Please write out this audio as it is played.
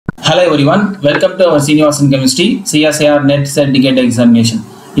Hello everyone, welcome to our Seniors in Chemistry CSIR NET SET EXAMINATION.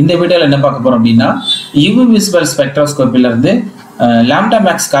 இந்த வீடியோல என்ன பார்க்க போறோம் அப்படினா UV visible spectroscopy ல இருந்து lambda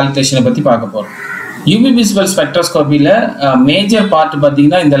max calculation பத்தி பார்க்க போறோம். UV visible spectroscopy ல மேஜர் பார்ட்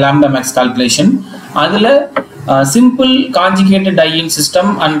பாத்தீங்கன்னா இந்த lambda max calculation. அதுல simple conjugated ion system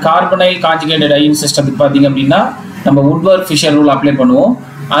and carbonyl conjugated ion system க்கு பாத்தீங்க அப்படினா நம்ம Woodward-Fisher rule அப்ளை பண்ணுவோம்.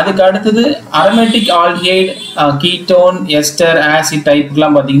 அதுக்கு அடுத்து aromatic aldehyde ketone ester acid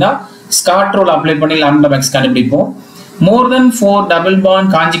டைப்லாம் பாத்தீங்கன்னா ஸ்காட் ரூல் அப்ளை பண்ணி lambda max கண்டுபிடிப்போம். more than 4 double bond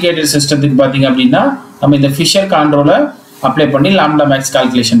conjugated systemத்துக்கு பாத்தீங்க அப்படினா நம்ம இந்த Fisher control அப்ளை பண்ணி lambda max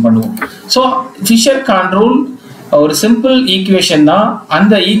கால்குலேஷன் பண்ணுவோம். சோ Fisher control ஒரு சிம்பிள் ஈக்குவேஷன் தான்.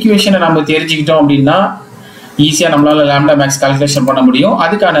 அந்த ஈக்குவேஷனை நம்ம தெரிஞ்சுக்கிட்டோம் அப்படினா ஈஸியா நம்மளால lambda max கால்குலேஷன் பண்ண முடியும்.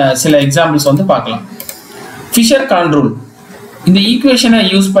 அதுக்கான சில எக்ஸாம்பிள்ஸ் வந்து பார்க்கலாம். Fisher control இந்த ஈக்குவேஷனை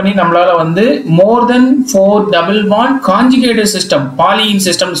யூஸ் பண்ணி நம்மளால வந்து more than 4 double bond conjugated system பாலியின்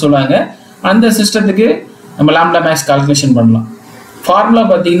system சொல்லுவாங்க. அந்த சிஸ்டத்துக்கு நம்ம lambda max கால்குலேஷன் பண்ணலாம். ஃபார்முலா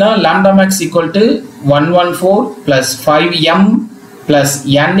பாத்தீங்கன்னா lambda max equal to 114 plus 5m plus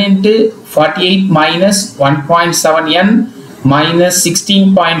n into 48 minus 1.7n minus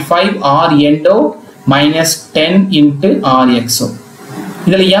 16.5 r endo minus 10 into rxo.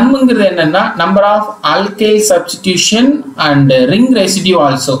 இதில் mங்கிறது என்னன்னா number of alkyl substitution and ring residue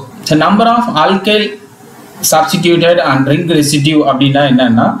also. So number of alkyl substituted and ring residue அப்படின்னா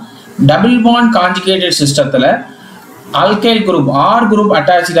என்னன்னா double bond conjugated systemத்துல alkyl group R group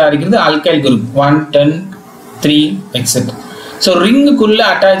attached இருக்கிறது alkyl group 1 10 3 etc. So ring குள்ள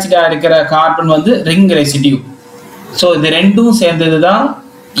attached இருக்கிற carbon வந்து ring residue. So இது ரெண்டும் சேர்ந்தது தான்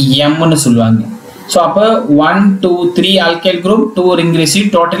m ன்னு சொல்லுவாங்க. So அப்ப 1 2 3 alkyl group 2 ring residue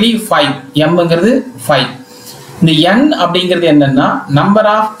totally 5 m ங்கிறது 5. இந்த n அப்படிங்கிறது என்னன்னா number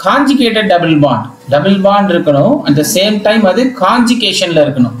of conjugated double bond இருக்கணும். at the same time அது conjugationல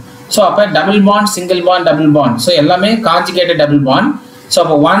இருக்கணும். So அப்ப double bond single bond so எல்லாமே conjugated double bond. So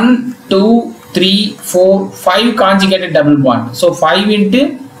அப்ப 1 2 3 4 5 conjugated double bond. So 5 into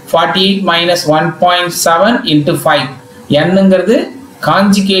 48 minus 1.7 into 5 n ங்கிறது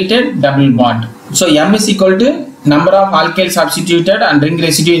conjugated double bond. So m is equal to number of alkyl substituted and ring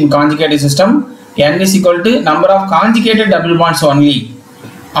residue in conjugated system. N is equal to number of conjugated double bonds only.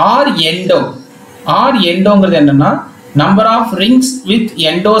 R endo ங்கிறது என்னன்னா number of rings with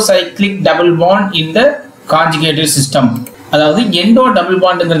endocyclic double bond in the conjugated system. அதாவது endo double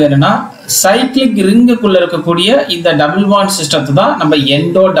bondங்கிறது என்னன்னா cyclic ringக்குள்ள இருக்கக்கூடிய இந்த double bond systemத்தை தான் நம்ம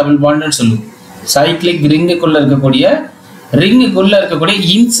endo double bond ன்னு சொல்லுவோம். cyclic ringக்குள்ள இருக்கக்கூடிய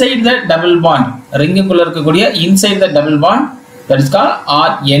inside the double bond inside the double bond that is called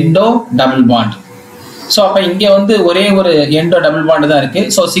R endo double bond. So அப்ப இங்க வந்து ஒரே ஒரு endo double bond தான் இருக்கு.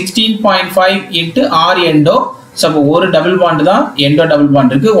 So 16.5 into R endo. So அப்ப ஒரு double bond தான் endo double bond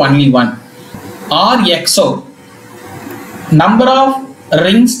இருக்கு, only one. R exo number of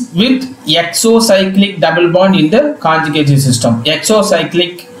rings with exocyclic double bond in the conjugated system.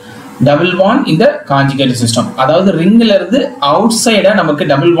 exocyclic double bond in the conjugated system. அதாவது ringல இருந்து outside நமக்கு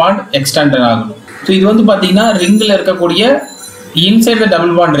double bond extended ஆகும். So இது வந்து பாத்தீங்கன்னா ringல இருக்கக்கூடிய inside the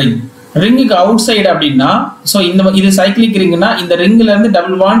double bond ringக்கு outside அப்படின்னா so இது cyclic ringனா இந்த ringல இருந்து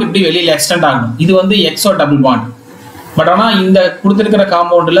double bond இப்படி வெளியில extend ஆகும். இது வந்து exo double bond. பட் ஆனா இந்த கொடுத்திருக்கிற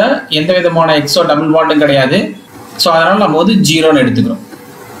காம்பவுண்ட்ல எந்த விதமான exo double bond கிடையாது. So அதனால நம்ம வந்து 0 ன்னு எடுத்துக்கிறோம்.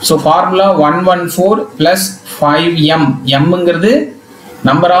 So formula 114 plus 5m mங்கிறது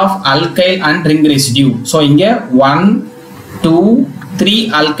number of alkyl and ring residue. So இங்க 1 2 3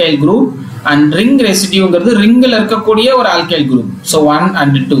 alkyl group and ring residue ங்கிறது ringல இருக்கக்கூடிய ஒரு alkyl group. So 1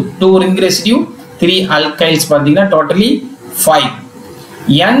 and 2 ring residue 3 alkyls பாத்தீங்கன்னா totally 5.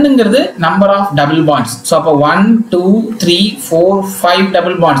 n ங்கிறது number of double bonds. So அப்ப 1 2 3 4 5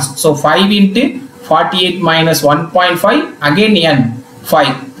 double bonds. So 5 into 48 minus 1.5 again n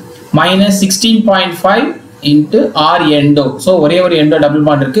 5 minus 16.5 into R endo. So ஒரே ஒரு endo double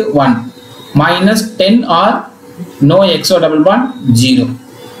bond இருக்கு 1 minus 10 R no exo double bond 0.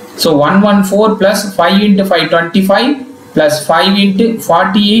 So 114 plus 5 into 5 25 plus 5 into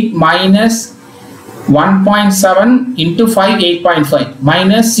 48 minus 1.7 into 5 8.5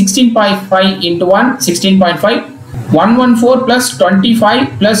 minus 16.5 into 1 16.5 114 plus 25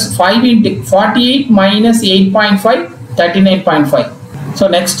 plus 5 into 48 minus 8.5 39.5. So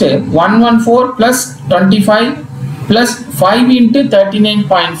next 114 plus 25 plus 5 into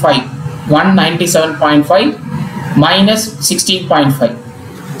 39.5 197.5 minus 16.5.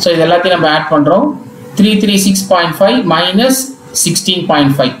 So இது எல்லாத்தையும் நம்ம add பண்றோம் 336.5 minus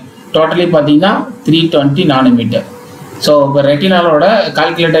 16.5 totally பாத்தீங்கன்னா 320 nanometre. So இப்போ ரெட்டினாலோட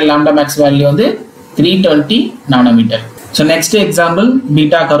calculated lambda max value வந்து 320 nanometre. So next example,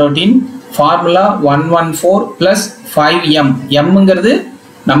 beta carotene formula 114 plus 5m. M ங்கிறது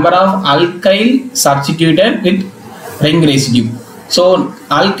number of alkyl substituted with ring residue. So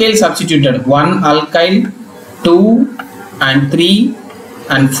alkyl substituted 1 alkyl, 2 and 3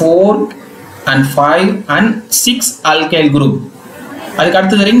 and 4 and 5 and 6 alkyl group. அதுக்கு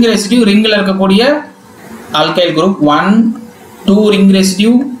அடுத்து ring residue, ringல இருக்கக்கூடிய alkyl group 1, 2 ring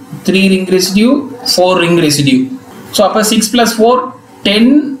residue, 3 ring residue, 4 ring residue. So அப்ப 6 plus 4 10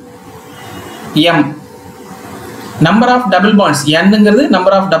 m. Number of double bonds, n ங்கிறது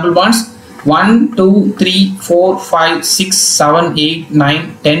number of double bonds 1 2 3 4 5 6 7 8 9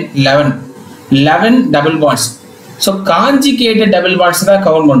 10 11 double bonds. So conjugated double bonds தான்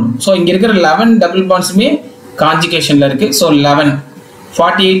count பண்ணணும். So இங்க இருக்கிற 11 double bondsமே conjugationல இருக்கு. So 11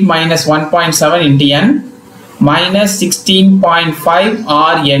 48 minus 1.7 into n minus 16.5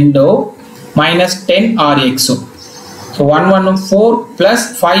 r endo minus 10 r exo. So 114 plus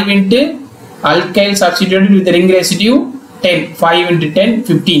 5 into alkyl substituted with ring residue 10, 5 into 10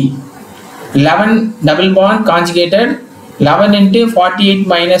 15, 11 double bond conjugated 11 into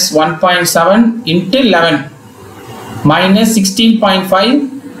 48 minus 1.7 into 11 minus 16.5.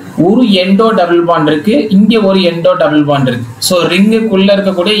 ஒரு endo double bond இருக்கு, இங்க ஒரு endo double bond இருக்கு. So ring குள்ள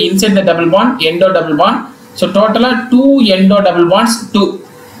இருக்கக்கூடிய inside the double bond endo double bond. So total 2 endo double bonds 2.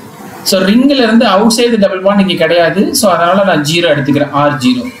 So ringல இருந்து outside the double bond இங்க கிடையாது. So அதனால நான் 0 எடுத்துக்கிறேன்,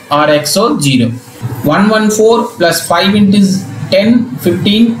 r0 rxo 0. 114 plus 5 into 10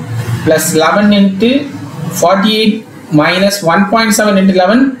 15 plus 11 into 48 minus 1.7 into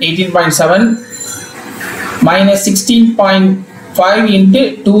 11 18.7 minus 16.5 into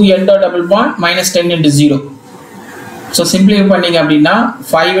 2 endo double bond minus 10 into 0. So simplify பண்ணீங்க அப்படின்னா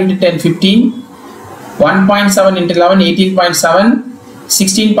 5 into 10 15, 1.7 into 11 18.7,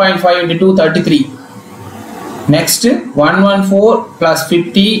 16.5 into 2 33. Next 114 plus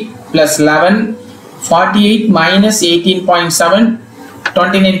 50 plus 11 48 minus 18.7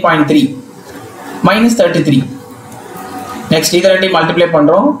 29.3 minus 33. Next இத ரெண்டையும் multiply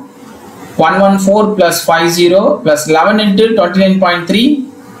பண்றோம். 114 plus 50 plus 11 into 29.3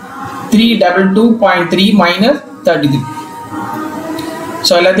 322.3 minus 33.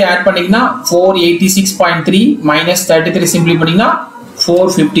 So எல்லாத்தையும் add பண்ணீங்கன்னா 486.3 minus 33 simply பண்ணீங்கன்னா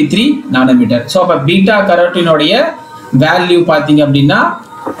 453 nanometre. So அப்போ beta கரோட்டினுடைய value பார்த்தீங்க அப்படின்னா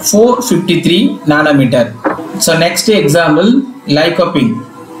 453 nanometre. So next example lycopene.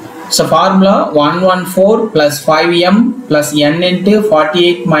 So formula 114 plus 5m plus n into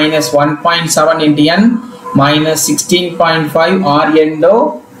 48 minus 1.7 into n minus 16.5 r endo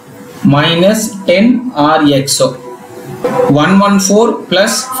minus 10 r exo. 114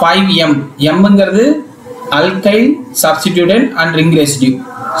 plus 5m, mங்கிறது alkyl substituted and ring residue.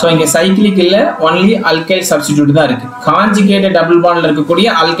 So இங்க cyclic இல்ல, only alkyl substituted தான் இருக்கு. Conjugated double bondல இருக்கக்கூடிய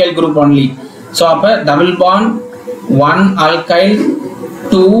alkyl group only. So அப்ப double bond 1 alkyl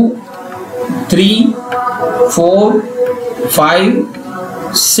 2 3 4 5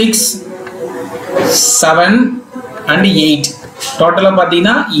 6 7 and 8. டோட்டலா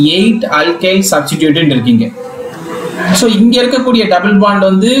பாத்தீங்கன்னா 8 alkyl substituted இருக்கீங்க. So இங்க இருக்கக்கூடிய டபுள் பாண்ட்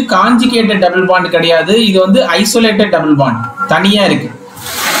வந்து கான்ஜுகேட்டட் டபுள் பாண்ட் கிடையாது, இது வந்து ஐசோலேட்டட் டபுள் பாண்ட், தனியா இருக்கு.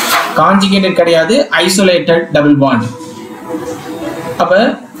 கான்ஜுகேட்டட் கிடையாது, ஐசோலேட்டட் டபுள் பாண்ட். அப்ப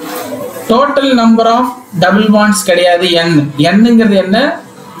total number of double bonds கிடையாது n. nங்கிறது என்ன?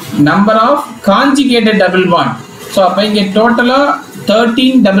 Number of conjugated double bond. So அப்ப இங்க டோட்டலா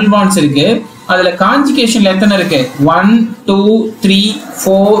 13 டபுள் பாண்ட்ஸ் இருக்கு. அதுல கான்ஜுகேஷன்ல எத்தனை இருக்கு? 1 2 3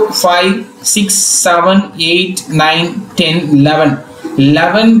 4 5 6 7 8 9 10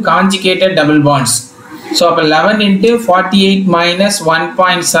 11 conjugated double bonds. So 11 into 48 minus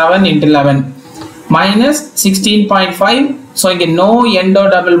 1.7 into 11 minus 16.5. So இங்க no endo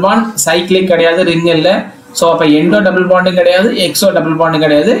double bond, cyclic கிடையாது, ring இல்ல. So அப்ப endo double bond கிடையாது, exo double bond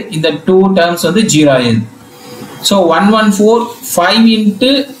கிடையாது. இந்த two terms வந்து 0 ஆயிடுது. So 114 5 into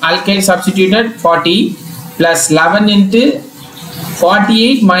alkyl substituted 40 plus 11 into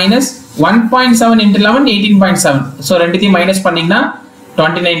 48 minus 1.7 into 11 18.7. So ரெண்டுத்தையும் மைனஸ் பண்ணீங்கன்னா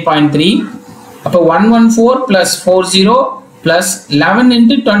 29.3. அப்போ 114 plus 40 plus 11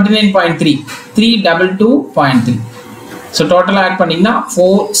 into 29.3 322.3. So total add பண்ணீங்கன்னா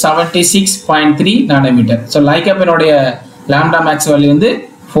 476.3 nanometre. So லைகோபினுடைய lambda max value வந்து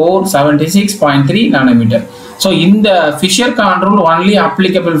 476.3 நானோமீட்டர். So இந்த Fisher Khan rule only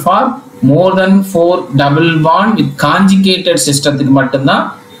applicable for more than 4 double bond with conjugated சிஸ்டத்துக்கு மட்டும்தான்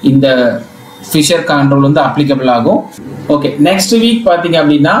இந்த Fisher Khan rule வந்து applicable ஆகும். ஓகே, நெக்ஸ்ட் வீக் பார்த்தீங்க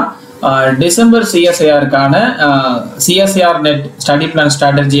அப்படின்னா December சிஎஸ்ஐஆருக்கான CSIR net study plan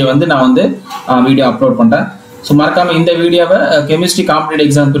ஸ்ட்ராட்டஜியை வந்து நான் வந்து வீடியோ அப்லோட் பண்ணுறேன். ஸோ மறக்காம இந்த வீடியோவை கெமிஸ்ட்ரி காம்படிட்டிவ்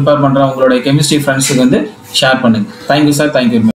எக்ஸாம் ப்ரிப்பேர் பண்ணுற உங்களுடைய கெமிஸ்ட்ரி ஃப்ரெண்ட்ஸுக்கு வந்து ஷேர் பண்ணுங்க. Thank you sir, thank you.